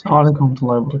Alaikum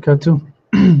warahmatullahi wabarakatuh.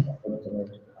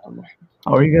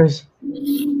 How are you guys?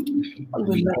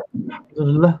 Alhamdulillah.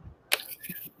 Alhamdulillah.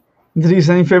 Idris,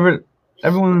 any favorite?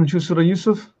 Everyone choose Surah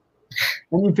Yusuf.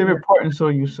 Any favorite part in Surah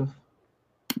Yusuf?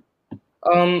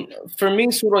 For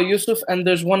me, Surah Yusuf, and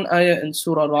there's one ayah in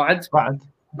Surah Ra'ad. Ra'ad.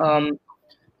 Um,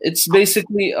 it's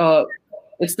basically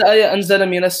it's the ayah أنزل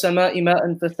من السماء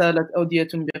ماء فسالت أودية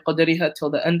بقدرها till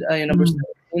the end, ayah number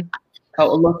 17. How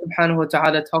Allah subhanahu wa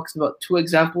ta'ala talks about two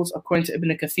examples according to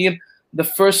Ibn Kathir. The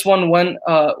first one when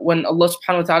Allah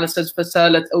subhanahu wa ta'ala says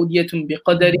فسالت أودية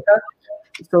بقدرها,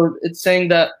 so it's saying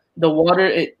that the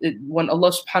water, when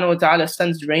Allah subhanahu wa ta'ala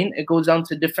sends rain, it goes down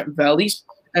to different valleys,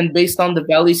 and based on the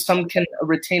valleys, some can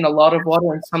retain a lot of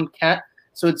water and some can't.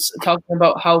 So it's talking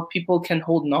about how people can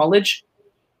hold knowledge.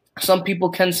 Some people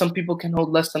can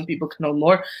hold less, some people can hold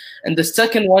more. And the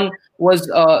second one was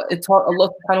Allah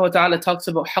subhanahu wa ta'ala talks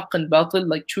about haqq and batil,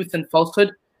 like truth and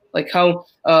falsehood, like how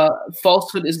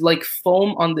falsehood is like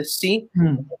foam on the sea,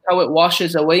 how it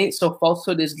washes away. So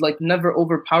falsehood is like never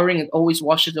overpowering, it always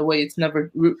washes away, it's never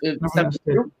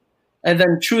true. And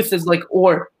then truth is like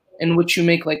ore, in which you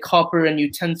make like copper and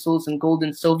utensils and gold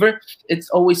and silver. It's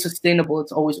always sustainable,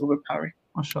 it's always overpowering.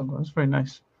 MashaAllah, that's very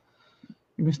nice.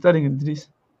 You've been studying it, Idris.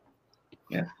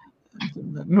 Yeah.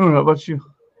 Noor, how about you?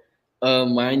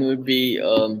 Mine would be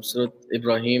Surah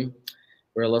Ibrahim,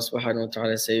 where Allah subhanahu wa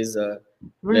ta'ala says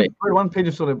one page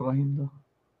of Surah Ibrahim though.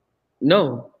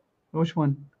 No. Which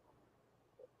one?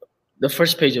 The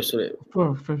first page of Surah.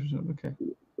 Okay.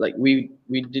 Like we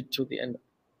did to the end.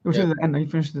 Which is the end? You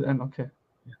finished the end, okay.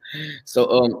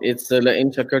 So it's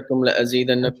لَإِن شَكَرْتُمْ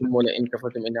لَأَزِيدَنَّكُمْ وَلَإِن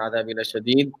كَفَرْتُمْ إِنَّ عَذَابِي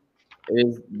لَشَدِيدٌ. It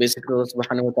is basically Allah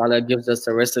subhanahu wa ta'ala gives us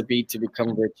a recipe to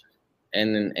become rich.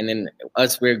 And then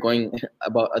us, we're going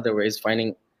about other ways,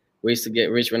 finding ways to get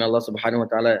rich, when Allah subhanahu wa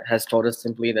ta'ala has told us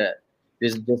simply that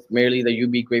this is just merely that you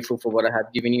be grateful for what I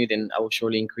have given you, then I will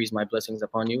surely increase my blessings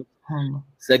upon you.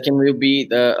 Second will be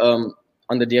the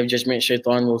on the day of judgment,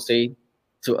 Shaitan will say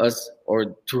to us or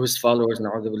to his followers,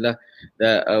 na'udhu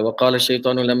that وَقَالَ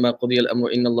الشَّيْطَانُ لَمَّا قُضِيَ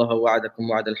الْأَمْرُ إِنَّ اللَّهَ وَعَدَكُمْ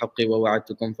وَعْدَ الْحَقِّ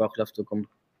وَوَعَدْتُكُمْ فَأَخْلَفْتُكُمْ.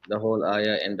 The whole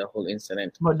ayah and the whole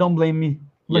incident. But don't blame me.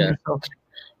 Blame yourself.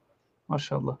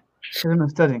 MashaAllah.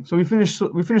 Studying. So we finished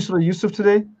Surah Yusuf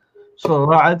today, Surah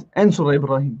Ra'ad, and Surah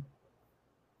Ibrahim.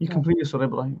 You completed Surah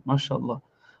Ibrahim. MashaAllah.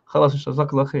 Khalas,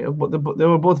 jazakallah khair. They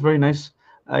were both very nice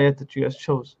ayat that you guys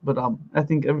chose. But I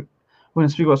think we're going to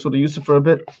speak about Surah Yusuf for a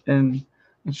bit, and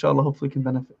inshallah, hopefully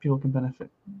people can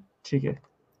benefit. Okay.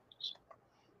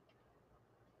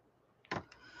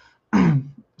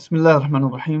 Bismillah ar-Rahman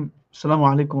ar-Rahim. Assalamu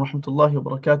alaikum wa rahmatullahi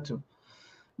wa barakatuh.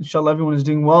 Inshallah, everyone is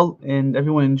doing well, and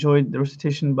everyone enjoyed the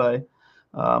recitation by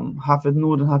Hafid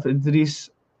Noor and Hafid Idris.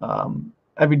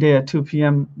 Every day at 2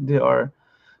 p.m. they are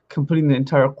completing the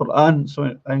entire Quran.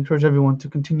 So I encourage everyone to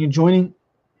continue joining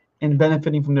and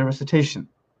benefiting from their recitation.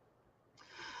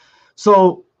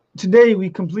 So today we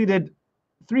completed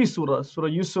 3 surahs: Surah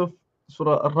Yusuf,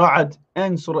 Surah Ar-Ra'ad,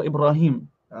 and Surah Ibrahim.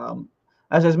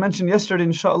 As I mentioned yesterday,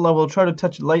 inshallah, we'll try to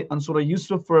touch light on Surah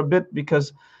Yusuf for a bit,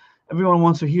 because everyone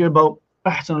wants to hear about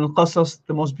Ahsan al-Qasas,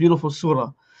 the most beautiful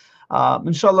surah.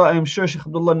 Inshallah, I am sure Shaykh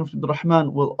Abdullah ibn Abdul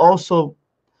Rahman will also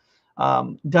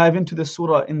dive into this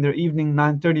surah in their evening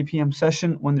 9:30 p.m.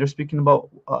 session when they're speaking about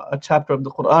a chapter of the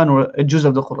Quran or a juz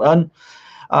of the Quran.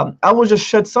 I will just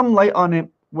shed some light on it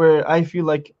where I feel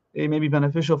like it may be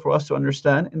beneficial for us to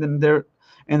understand, and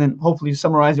then hopefully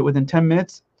summarize it within 10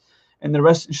 minutes, and the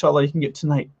rest, inshallah, you can get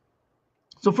tonight.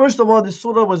 So first of all, this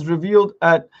surah was revealed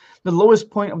at the lowest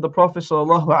point of the Prophet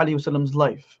ﷺ's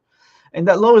life. And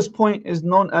that lowest point is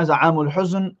known as Amul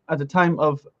Huzn, at the time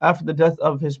after the death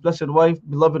of his blessed wife,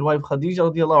 beloved wife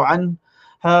Khadija radiallahu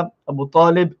anha, Abu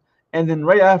Talib. And then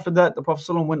right after that, the Prophet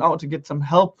ﷺ went out to get some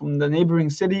help from the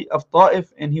neighboring city of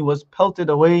Ta'if, and he was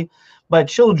pelted away by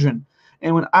children.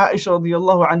 And when Aisha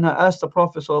radiallahu anha asked the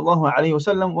Prophet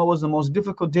ﷺ, what was the most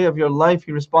difficult day of your life,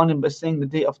 he responded by saying, the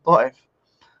day of Ta'if.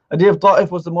 A day of Ta'if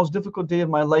was the most difficult day of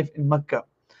my life in Mecca.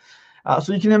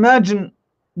 So you can imagine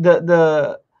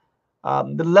the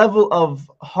level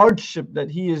of hardship that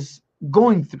he is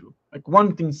going through. Like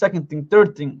one thing, second thing,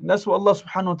 third thing. And that's what Allah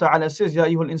subhanahu wa ta'ala says, Ya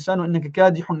ayyuhal insanu innaka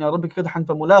kadihun ya rabbika kadhan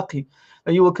famulaqi.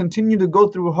 That you will continue to go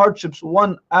through hardships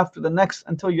one after the next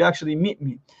until you actually meet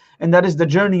me. And that is the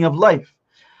journey of life.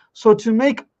 So to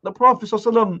make the Prophet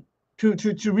ﷺ,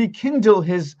 to rekindle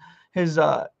his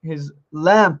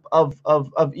lamp of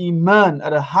iman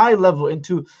at a high level, and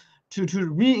to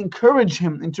re-encourage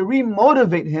him and to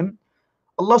re-motivate him,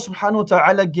 Allah subhanahu wa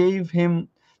ta'ala gave him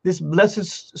this blessed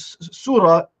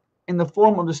surah in the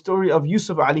form of the story of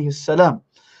Yusuf alayhi salam.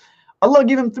 Allah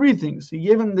gave him three things. He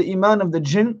gave him the iman of the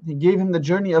jinn, He gave him the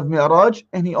journey of Mi'raj,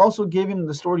 and He also gave him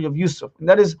the story of Yusuf. And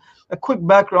that is a quick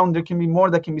background. There can be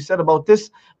more that can be said about this,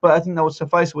 but I think that would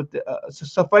suffice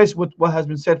with what has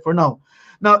been said for now.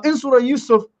 Now, in Surah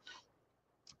Yusuf,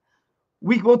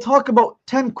 we will talk about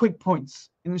 10 quick points.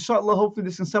 And inshallah, hopefully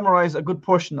this can summarize a good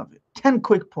portion of it. 10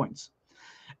 quick points.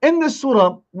 In this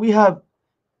surah, we have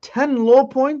 10 low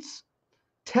points,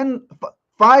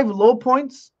 5 low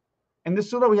points. In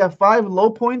this surah, we have 5 low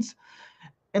points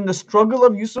in the struggle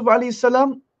of Yusuf alayhi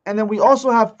salam, and then we also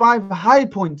have 5 high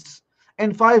points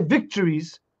and 5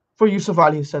 victories for Yusuf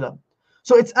alayhi salam.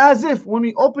 So it's as if when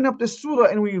we open up this surah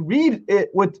and we read it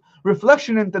with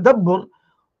reflection and tadabbur,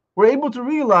 we're able to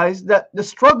realize that the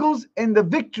struggles and the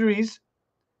victories,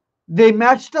 they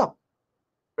matched up,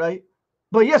 right?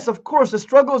 But yes, of course, the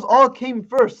struggles all came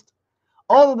first.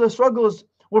 All of the struggles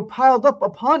were piled up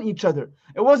upon each other.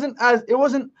 It wasn't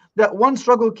that one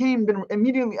struggle came, then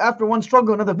immediately after one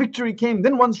struggle, another victory came,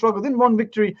 then one struggle, then one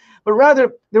victory. But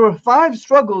rather, there were 5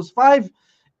 struggles, 5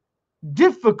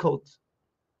 difficult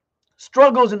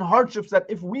struggles and hardships that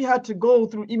if we had to go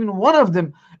through even one of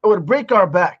them, it would break our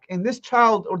back. And this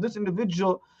child or this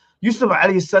individual, Yusuf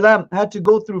alayhi salam, had to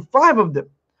go through 5 of them.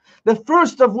 The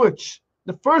first of which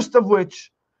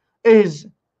is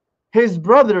his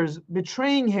brothers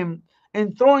betraying him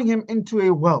and throwing him into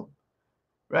a well,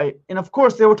 right? And of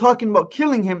course, they were talking about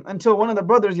killing him until one of the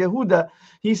brothers, Yehuda,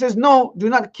 he says, no, do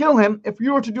not kill him. If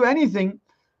you were to do anything,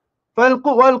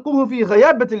 فَأَلْقُوهُ فِي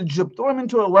غَيَابَةِ الْجُبِّ, throw him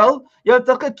into a well.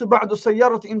 يَلْتَقِطُ بَعْدُ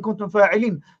السَّيَّارَةِ إِن كُنتُمْ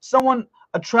فَاعِلِينَ, someone,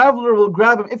 a traveler, will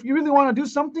grab him. If you really want to do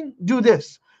something, do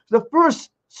this. The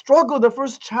first struggle, the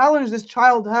first challenge this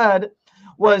child had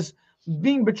was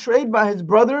being betrayed by his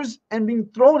brothers and being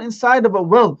thrown inside of a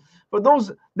well. For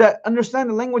those that understand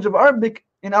the language of Arabic,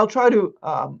 and I'll try to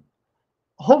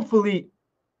hopefully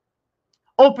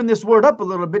open this word up a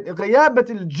little bit, غَيَابَةِ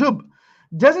الْجُبِّ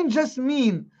doesn't just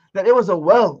mean that it was a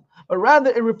well, but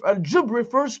rather al-jub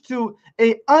refers to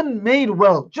a unmade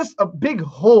well, just a big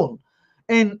hole.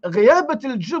 And غَيَابَةِ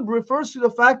الْجُبِّ refers to the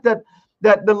fact that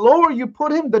the lower you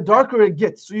put him, the darker it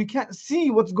gets, so you can't see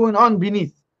what's going on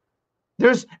beneath.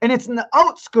 And it's in the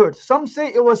outskirts. Some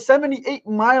say it was 78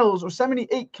 miles or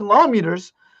 78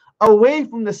 kilometers away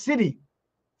from the city,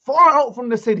 far out from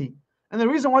the city. And the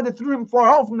reason why they threw him far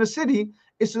out from the city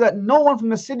is so that no one from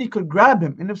the city could grab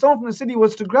him. And if someone from the city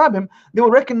was to grab him, they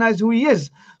would recognize who he is.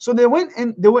 So they went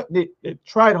and they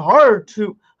tried hard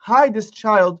to hide this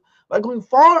child by going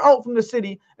far out from the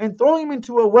city and throwing him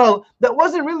into a well that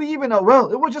wasn't really even a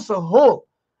well. It was just a hole.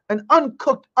 An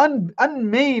uncooked,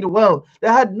 unmade well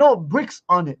that had no bricks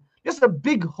on it, just a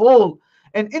big hole.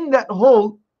 And in that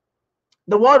hole,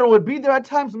 the water would be there at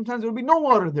times. Sometimes there would be no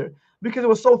water there because it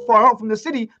was so far out from the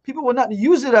city. People would not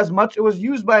use it as much. It was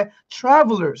used by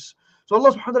travelers. So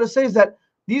Allah subhanahu wa ta'ala says that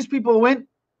these people went,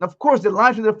 of course, they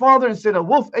lied to their father and said a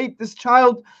wolf ate this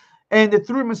child, and they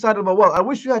threw him inside of a well. I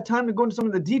wish you had time to go into some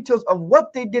of the details of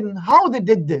what they did and how they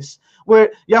did this.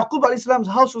 Where Yaqub alayhi salam's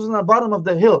house was on the bottom of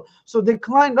the hill. So they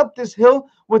climbed up this hill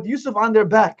with Yusuf on their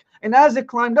back. And as they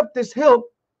climbed up this hill,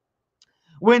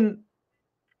 when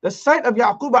the sight of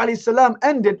Yaqub alayhi salam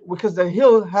ended, because the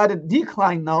hill had a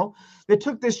decline now, they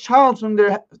took this child from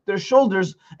their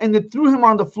shoulders and they threw him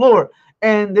on the floor.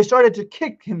 And they started to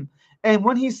kick him. And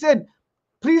when he said,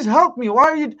 please help me, why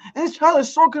are you, and this child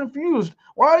is so confused.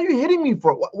 Why are you hitting me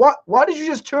for? Why did you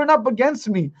just turn up against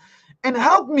me? And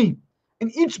help me.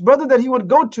 And each brother that he would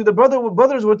go to, the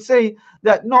brothers would say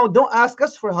that, no, don't ask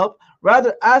us for help.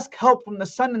 Rather ask help from the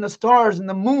sun and the stars and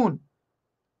the moon.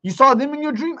 You saw them in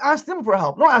your dream, ask them for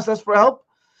help. Don't ask us for help.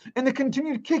 And they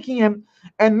continued kicking him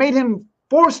and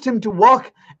forced him to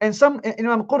walk. And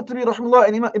Imam Qurtubi rahimahullah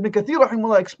and Imam Ibn Kathir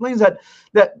rahimahullah explains that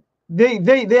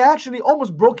they actually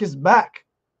almost broke his back.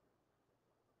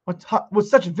 With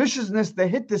such viciousness, they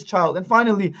hit this child. And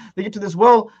finally, they get to this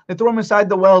well, they throw him inside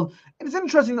the well. And it's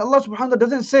interesting that Allah subhanahu wa ta'ala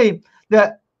doesn't say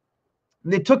that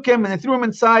they took him and they threw him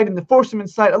inside and they forced him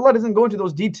inside. Allah doesn't go into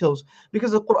those details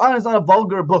because the Quran is not a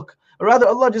vulgar book. Rather,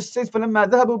 Allah just says, فَلَمَّا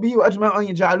ذَهَبُوا بِهِ وَأَجْمَعُوا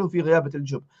أَن يَجْعَلُوهُ فِي غِيَابَةِ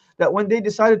الْجُبِّ, that when they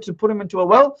decided to put him into a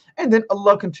well, and then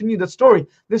Allah continued the story.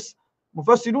 This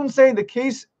Mufassirun say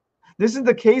this is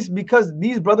the case because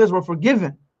these brothers were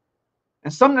forgiven.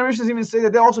 And some narrations even say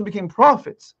that they also became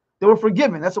prophets. They were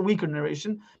forgiven. That's a weaker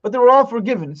narration, but they were all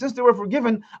forgiven. Since they were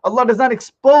forgiven, Allah does not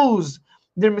expose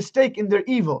their mistake and their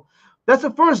evil. That's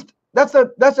the first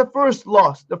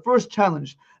loss, the first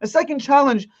challenge. The second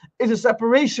challenge is a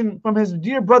separation from his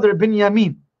dear brother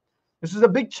Binyamin. This is a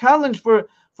big challenge for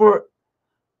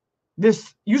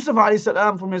this Yusuf alayhi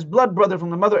salam, from his blood brother, from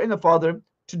the mother and the father,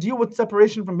 to deal with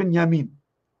separation from Binyamin.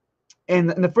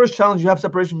 And in the first challenge, you have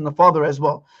separation from the father as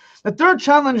well. The third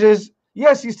challenge is,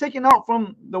 yes, he's taken out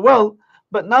from the well,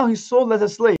 but now he's sold as a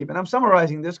slave. And I'm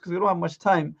summarizing this because we don't have much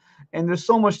time, and there's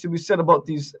so much to be said about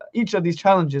each of these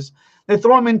challenges. They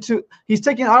throw him into, he's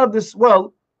taken out of this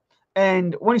well,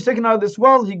 and when he's taken out of this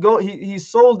well, he's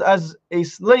sold as a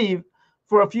slave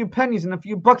for a few pennies and a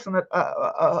few bucks and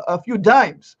a few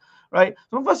dimes, right?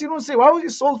 Some of us, you don't say, why was he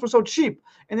sold for so cheap?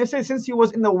 And they say, since he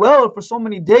was in the well for so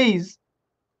many days,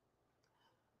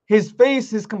 his face,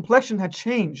 his complexion had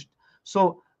changed.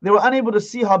 So they were unable to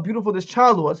see how beautiful this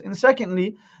child was. And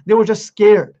secondly, they were just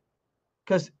scared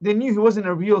because they knew he wasn't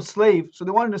a real slave. So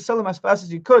they wanted to sell him as fast as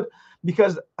he could,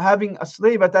 because having a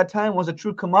slave at that time was a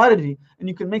true commodity and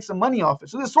you could make some money off it.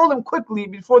 So they sold him quickly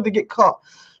before they get caught.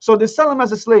 So they sell him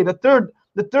as a slave.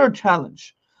 The third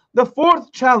challenge. The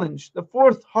fourth challenge, the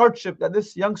fourth hardship that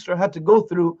this youngster had to go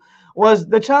through was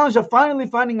the challenge of finally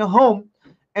finding a home.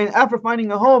 And after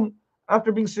finding a home,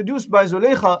 after being seduced by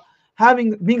Zulaykha,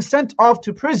 being sent off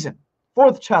to prison.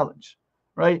 Fourth challenge,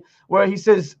 right? Where he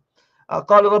says,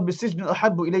 قال رب السجن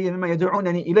أحب إلي مما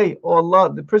يدعونني إليه. Oh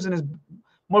Allah, the prison is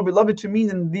more beloved to me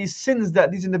than these sins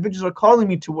that these individuals are calling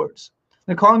me towards.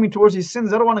 They're calling me towards these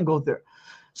sins. I don't want to go there.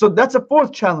 So that's a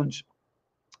fourth challenge.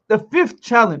 The fifth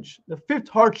challenge, the fifth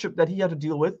hardship that he had to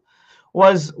deal with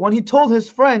was when he told his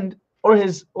friend or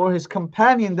his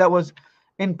companion that was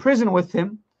in prison with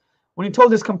him, when he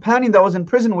told his companion that was in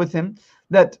prison with him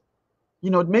that,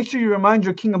 make sure you remind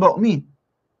your king about me.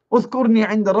 اذكرني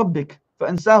عند ربك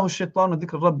فأنساه الشيطان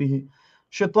ذكر ربه.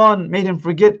 Shaitan made him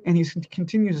forget, and he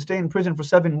continues to stay in prison for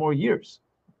 7 more years.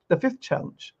 The fifth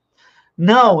challenge.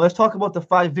 Now let's talk about the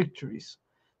 5 victories.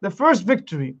 The first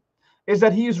victory is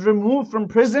that he is removed from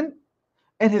prison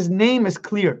and his name is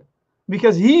cleared,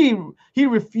 because he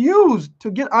refused to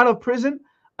get out of prison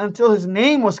until his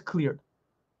name was cleared.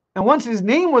 And once his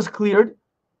name was cleared,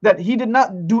 that he did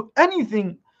not do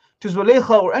anything to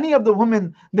Zulaykha or any of the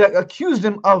women that accused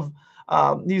him of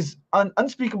these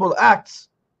unspeakable acts.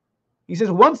 He says,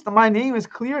 once my name is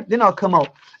cleared, then I'll come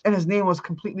out. And his name was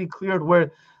completely cleared,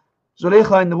 where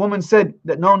Zulaykha and the woman said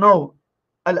that no,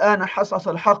 الآن حصص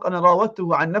الحق أنا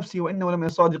راودته عن نفسي وإنه لمن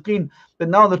الصادقين. But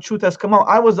now the truth has come out.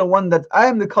 I was the one that I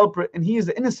am the culprit, and he is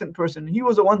the innocent person. He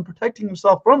was the one protecting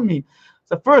himself from me. It's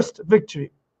the first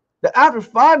victory. That after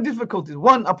 5 difficulties,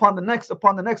 one upon the next,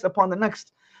 upon the next, upon the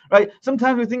next, right?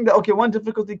 Sometimes we think that, okay, one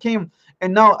difficulty came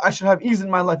and now I should have ease in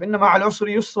my life. إِنَّ مَعَ الْعُسْرِ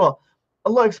يُسْرًا.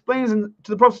 Allah explains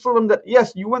to the Prophet ﷺ that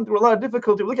yes, you went through a lot of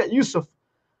difficulty. Look at Yusuf.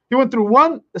 He went through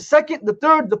 1, the 2nd, the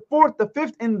 3rd, the 4th, the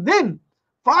 5th, and then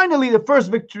finally the first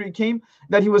victory came,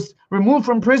 that he was removed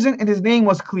from prison and his name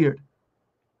was cleared.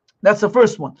 That's the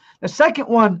first one. The second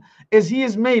one is he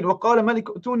is made وقال ملك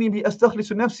ائتوني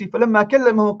بأستخلص نفسي فلما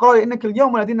كلمه قال إنك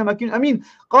اليوم لدينا مكين أمين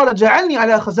قال جعلني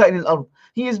على خزائن الأرض.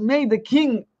 He is made the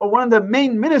king, or one of the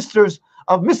main ministers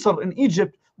of Misr in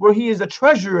Egypt, where he is a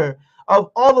treasurer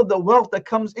of all of the wealth that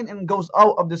comes in and goes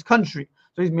out of this country.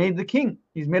 So he's made the king.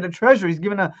 He's made a treasurer. He's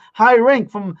given a high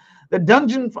rank from the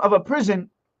dungeon of a prison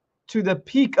to the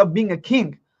peak of being a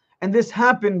king. And this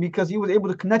happened because he was able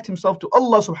to connect himself to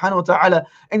Allah subhanahu wa ta'ala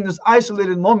in those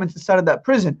isolated moments inside of that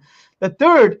prison. The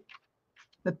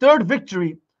third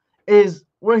victory is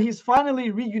where he's finally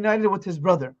reunited with his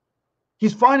brother.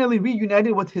 He's finally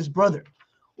reunited with his brother,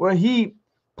 where he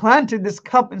planted this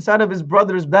cup inside of his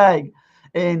brother's bag.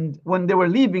 And when they were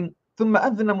leaving, ثُمَّ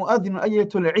أَذْنَ مُؤَذِّنُ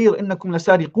أَيَّتُ الْعِيرِ إِنَّكُمْ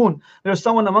لَسَارِقُونَ. There's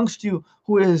someone amongst you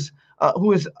who is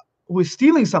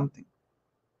stealing something.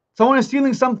 Someone is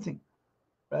stealing something,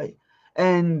 right?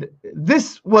 And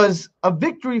this was a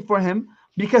victory for him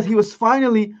because he was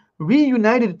finally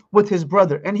reunited with his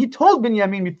brother. And he told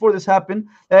Binyamin before this happened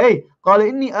that, hey, قال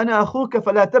إني أنا أخوك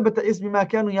فلا تبتئس بما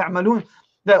كانوا يعملون.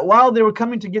 That while they were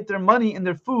coming to get their money and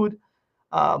their food,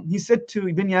 he said to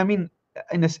Binyamin,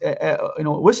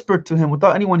 whispered to him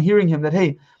without anyone hearing him, that,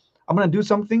 hey, I'm going to do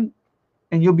something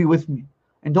and you'll be with me.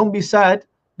 And don't be sad,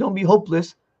 don't be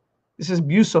hopeless. This is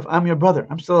Yusuf, I'm your brother,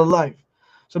 I'm still alive.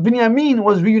 So Binyamin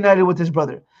was reunited with his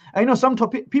brother. I some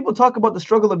people talk about the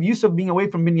struggle of Yusuf being away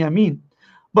from Binyamin.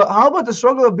 But how about the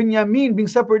struggle of Binyamin being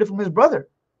separated from his brother?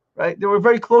 Right? They were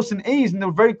very close in age, and they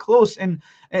were very close in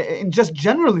just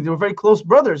generally. They were very close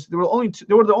brothers. They were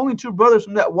the only 2 brothers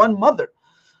from that one mother.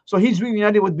 So he's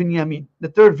reunited with Binyamin, the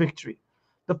third victory.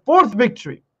 The fourth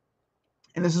victory,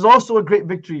 and this is also a great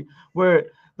victory, where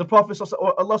the Prophet,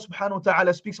 or Allah subhanahu wa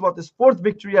ta'ala, speaks about this fourth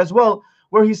victory as well,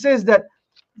 where he says that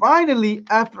finally,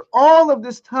 after all of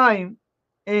this time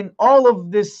and all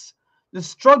of the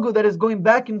struggle that is going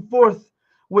back and forth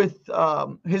with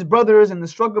his brothers and the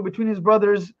struggle between his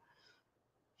brothers,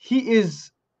 he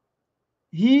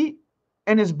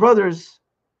and his brothers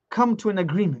come to an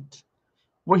agreement.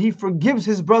 where he forgives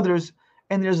his brothers,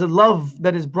 and there's a love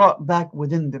that is brought back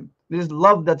within them. There's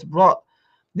love that's brought.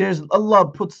 There's Allah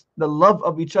puts the love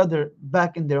of each other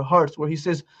back in their hearts, where he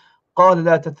says, قال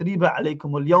لا تثريب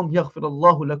عليكم اليوم يغفر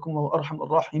الله لكم وهو أرحم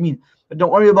الراحمين. But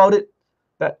don't worry about it,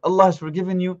 that Allah has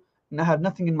forgiven you, and I have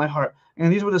nothing in my heart.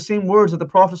 And these were the same words that the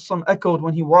Prophet ﷺ echoed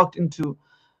when he walked into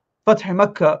Fath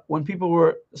Makkah, when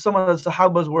some of the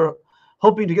Sahabas were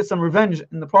hoping to get some revenge,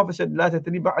 and the Prophet said, لا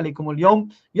تثريب عليكم اليوم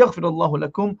يغفر الله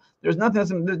لكم.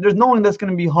 There's no one that's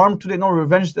going to be harmed today, no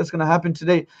revenge that's going to happen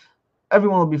today.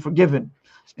 Everyone will be forgiven.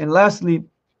 And lastly,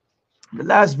 the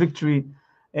last victory,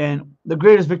 and the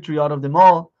greatest victory out of them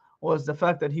all, was the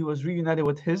fact that he was reunited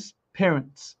with his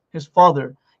parents, his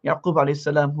father, Yaqub alayhi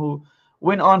salam, who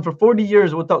went on for 40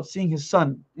 years without seeing his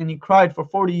son, and he cried for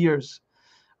 40 years.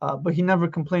 But he never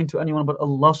complained to anyone but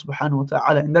Allah subhanahu wa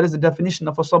ta'ala. And that is the definition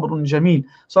of a sabrun jameel.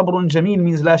 Sabrun jameel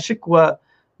means la shikwa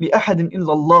li ahadin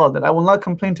illa Allah, that I will not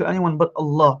complain to anyone but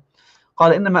Allah.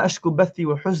 قال إنما أشكو بثي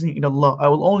وحزني إلى الله. I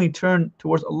will only turn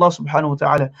towards Allah subhanahu wa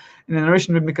ta'ala. In the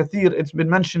narration of Ibn Kathir, it's been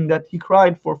mentioned that he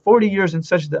cried for 40 years in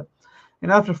sajda.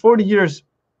 And after 40 years,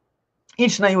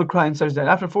 each night he would cry in sajda.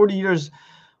 After 40 years,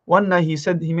 one night he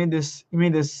said he had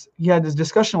this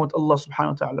discussion with Allah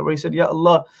subhanahu wa ta'ala, where he said, Ya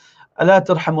Allah, ألا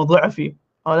ترحم ضعفي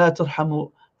ألا ترحم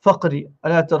فقري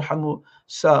ألا ترحم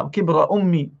كبر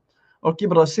أمي or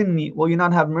kibra sinni, will you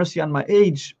not have mercy on my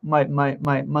age,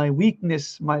 my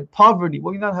weakness, my poverty?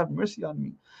 Will you not have mercy on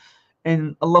me?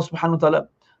 And Allah subhanahu wa ta'ala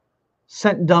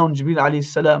sent down Jibreel alayhi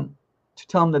salam to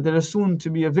tell him that there is soon to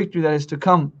be a victory that is to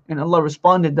come. And Allah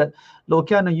responded that لو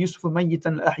كان يوسف ميتا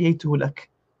لأحييته لك,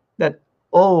 that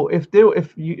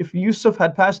if Yusuf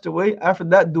had passed away, after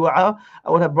that dua,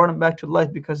 I would have brought him back to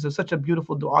life, because there's such a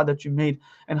beautiful dua that you made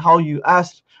and how you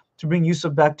asked to bring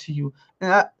Yusuf back to you.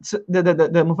 And the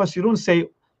Mufassirun say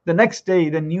the next day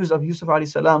the news of Yusuf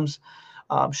alayhi salam's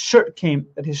shirt came,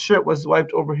 that his shirt was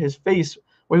wiped over his face,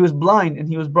 where he was blind, and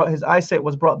his eyesight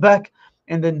was brought back.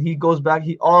 And then he goes back,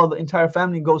 the entire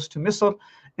family goes to Misr,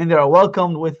 and they are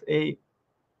welcomed with a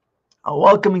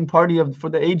welcoming party for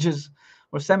the ages,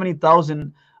 where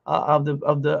 70,000 of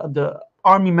the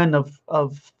army men of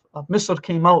Misr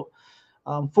came out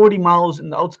 40 miles in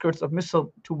the outskirts of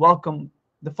Misr to welcome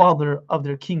the father of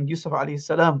their king, Yusuf alayhi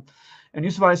salam. And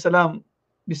Yusuf alayhi salam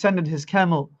descended his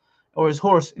camel or his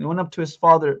horse and went up to his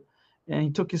father, and he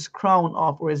took his crown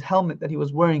off, or his helmet that he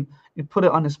was wearing, and put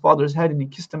it on his father's head, and he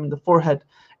kissed him in the forehead.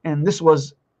 And this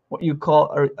was what you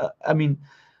call,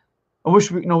 I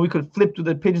wish we could flip to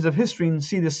the pages of history and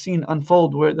see this scene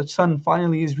unfold, where the son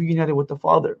finally is reunited with the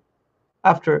father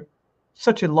after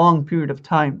such a long period of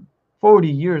time, 40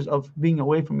 years of being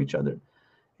away from each other,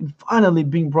 and finally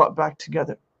being brought back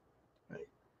together. Right?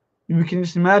 You can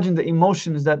just imagine the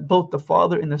emotions that both the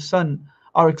father and the son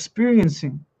are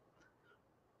experiencing.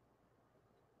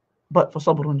 But for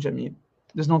sabrun jameel,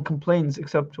 there's no complaints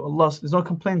except to Allah. There's no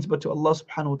complaints but to Allah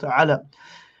subhanahu wa ta'ala.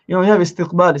 We have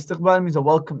istiqbal. Istiqbal means a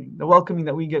welcoming. The welcoming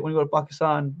that we get when we go to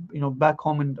Pakistan, back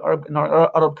home in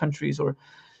our Arab countries, or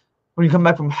when you come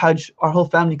back from Hajj, our whole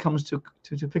family comes to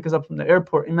pick us up from the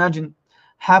airport. Imagine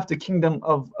half the kingdom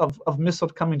of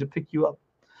Misr coming to pick you up,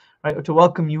 right, or to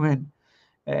welcome you in.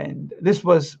 And this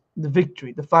was the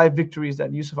victory, the 5 victories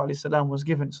that Yusuf alayhi salam was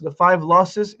given. So the 5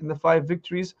 losses and the 5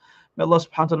 victories, may Allah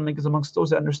subhanahu wa ta'ala make us amongst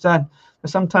those that understand that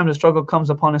sometimes the struggle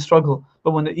comes upon a struggle,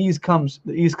 but when the ease comes,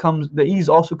 the ease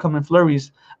also comes in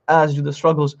flurries, as do the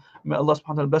struggles. May Allah subhanahu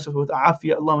wa ta'ala bless us with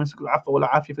afiyah. Allahumma nas'aluka al-afwa wal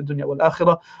afiyah fi dunya wal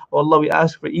akhirah. Oh Allah, we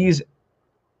ask for ease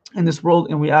in this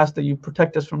world, and we ask that you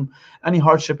protect us from any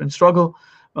hardship and struggle.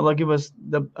 May Allah give us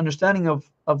the understanding of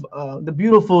the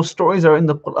beautiful stories that are in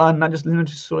the Quran, not just limited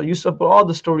to Surah Yusuf, but all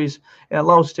the stories, and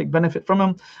allow us to take benefit from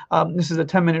them. This is a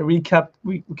 10-minute recap.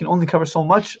 We can only cover so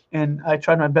much, and I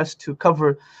tried my best to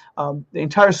cover the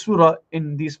entire surah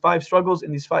in these 5 struggles,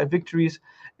 in these 5 victories,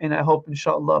 and I hope,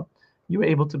 inshallah, you were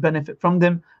able to benefit from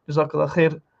them. Jazakallah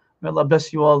khair. May Allah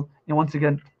bless you all. And once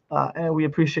again, we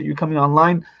appreciate you coming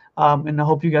online, and I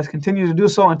hope you guys continue to do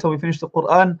so until we finish the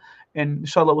Quran. And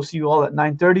inshallah, we'll see you all at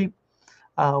 9:30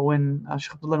 when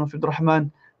Shaykh Abdullah and Mufid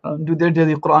Rahman do their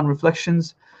daily Quran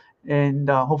reflections, and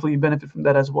hopefully you benefit from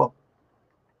that as well.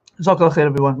 Jazakallah khair,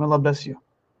 everyone. May Allah bless you.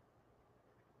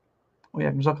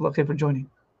 Jazakallah khair for joining.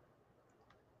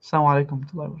 Assalamu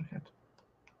alaikum wa rahmatullahi wa barakatuh.